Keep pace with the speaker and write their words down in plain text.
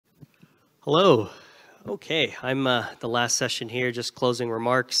Hello. Okay, I'm the last session here, just closing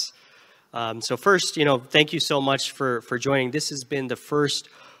remarks. So first, thank you so much for joining. This has been the first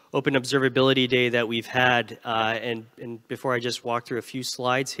Open Observability Day that we've had. And before I just walk through a few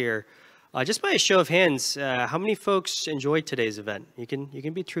slides here, just by a show of hands, how many folks enjoyed today's event? You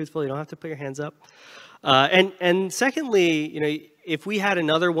can be truthful. You don't have to put your hands up. And secondly, if we had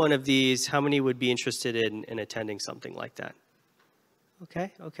another one of these, how many would be interested in attending something like that?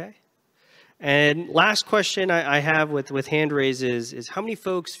 Okay. And last question I have with hand raises is how many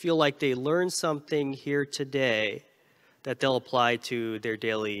folks feel like they learned something here today that they'll apply to their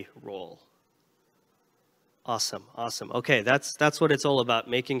daily role? Awesome. Okay, that's what it's all about,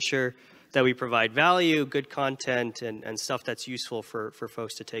 making sure that we provide value, good content, and stuff that's useful for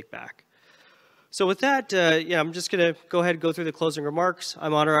folks to take back. So with that, I'm just going to go ahead and go through the closing remarks.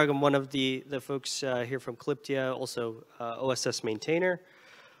 I'm Anurag. I'm one of the folks here from Cliptia, also OSS maintainer.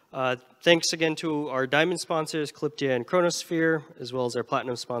 Thanks again to our diamond sponsors, Cliptia and Chronosphere, as well as our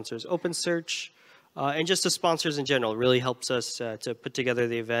platinum sponsors, OpenSearch, and just the sponsors in general. It really helps us to put together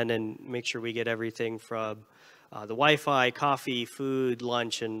the event and make sure we get everything from the Wi-Fi, coffee, food,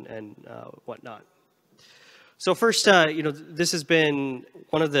 lunch, and whatnot. So first, this has been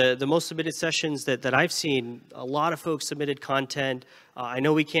one of the most submitted sessions that I've seen. A lot of folks submitted content. I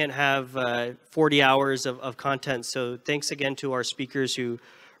know we can't have 40 hours of content, so thanks again to our speakers who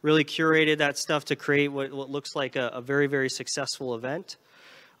really curated that stuff to create what looks like a very, very successful event.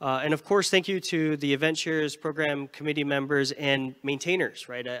 And of course, thank you to the event chairs, program committee members, and maintainers,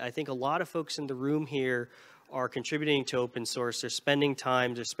 right? I think a lot of folks in the room here are contributing to open source. They're spending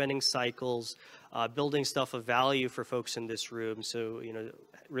time, they're spending cycles, building stuff of value for folks in this room. So,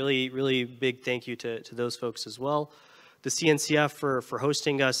 really, really big thank you to those folks as well. The CNCF for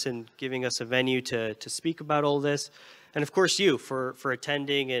hosting us and giving us a venue to speak about all this. And of course, you for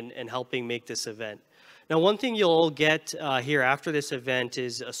attending and helping make this event. Now, one thing you'll all get here after this event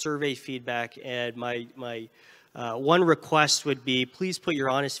is a survey feedback. And my one request would be, please put your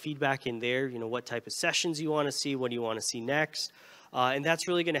honest feedback in there. What type of sessions you want to see, what do you want to see next. And that's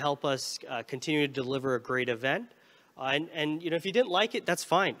really going to help us continue to deliver a great event. And if you didn't like it, that's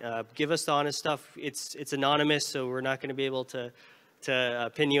fine. Give us the honest stuff. It's anonymous, so we're not going to be able to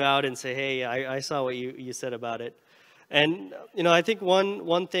pin you out and say, hey, I saw what you said about it. And I think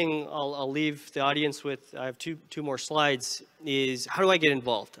one thing I'll leave the audience with, I have two more slides, is how do I get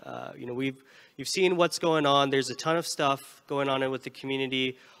involved? You've seen what's going on. There's a ton of stuff going on with the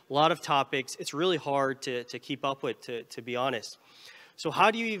community, a lot of topics. It's really hard to keep up with, to be honest. So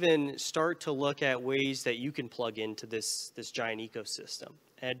how do you even start to look at ways that you can plug into this giant ecosystem?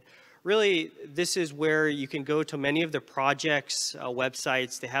 And really, this is where you can go to many of the projects'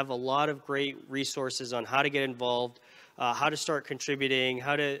 websites. They have a lot of great resources on how to get involved, how to start contributing,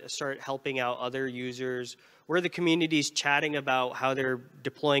 how to start helping out other users, where the community's chatting about how they're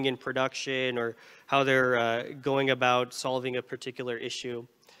deploying in production or how they're going about solving a particular issue.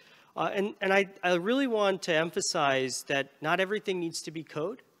 And I really want to emphasize that not everything needs to be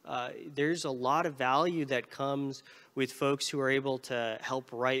code. There's a lot of value that comes with folks who are able to help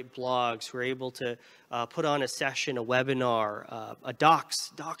write blogs, who are able to put on a session, a webinar, a docs.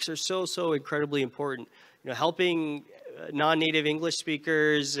 Docs are so incredibly important. Helping non-native English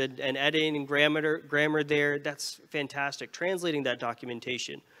speakers and editing grammar there, that's fantastic. Translating that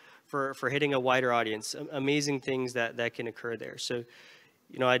documentation for hitting a wider audience, amazing things that can occur there. So,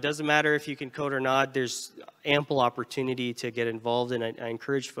 it doesn't matter if you can code or not. There's ample opportunity to get involved, and I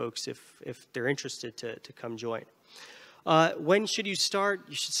encourage folks, if they're interested, to come join. When should you start?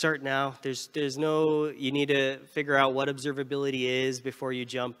 You should start now. There's no, you need to figure out what observability is before you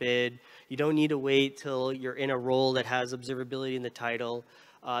jump in. You don't need to wait till you're in a role that has observability in the title.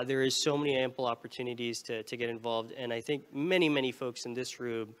 There is so many ample opportunities to get involved, and I think many folks in this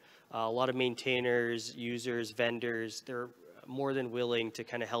room, a lot of maintainers, users, vendors, they're more than willing to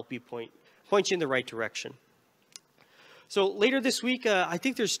kind of help you point you in the right direction. So later this week, I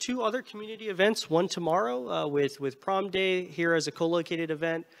think there's two other community events, one tomorrow with Prom Day here as a co-located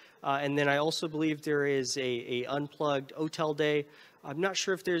event. And then I also believe there is a unplugged OTEL Day. I'm not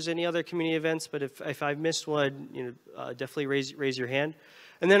sure if there's any other community events, but if I've missed one, definitely raise your hand.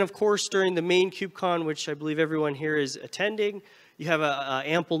 And then, of course, during the main KubeCon, which I believe everyone here is attending, you have an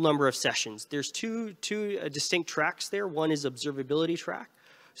ample number of sessions. There's two distinct tracks there. One is observability track.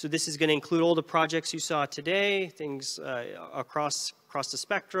 So this is going to include all the projects you saw today, things across the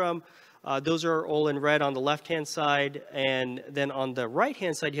spectrum. Those are all in red on the left-hand side. And then on the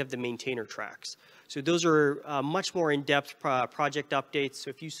right-hand side, you have the maintainer tracks. So those are much more in-depth project updates. So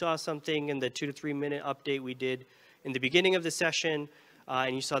if you saw something in the 2 to 3 minute update we did in the beginning of the session,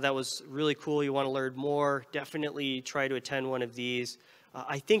 and you saw that was really cool, you want to learn more, definitely try to attend one of these.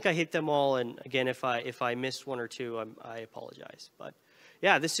 I think I hit them all, and again, if I missed one or two, I apologize. But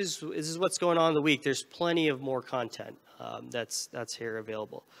yeah, this is what's going on in the week. There's plenty of more content that's here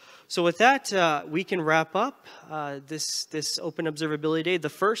available. So with that, we can wrap up this Open Observability Day, the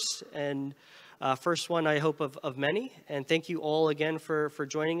first one, I hope, of many. And thank you all again for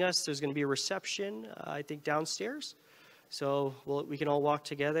joining us. There's going to be a reception, I think, downstairs. So we can all walk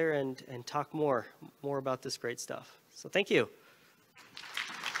together and talk more about this great stuff. So thank you.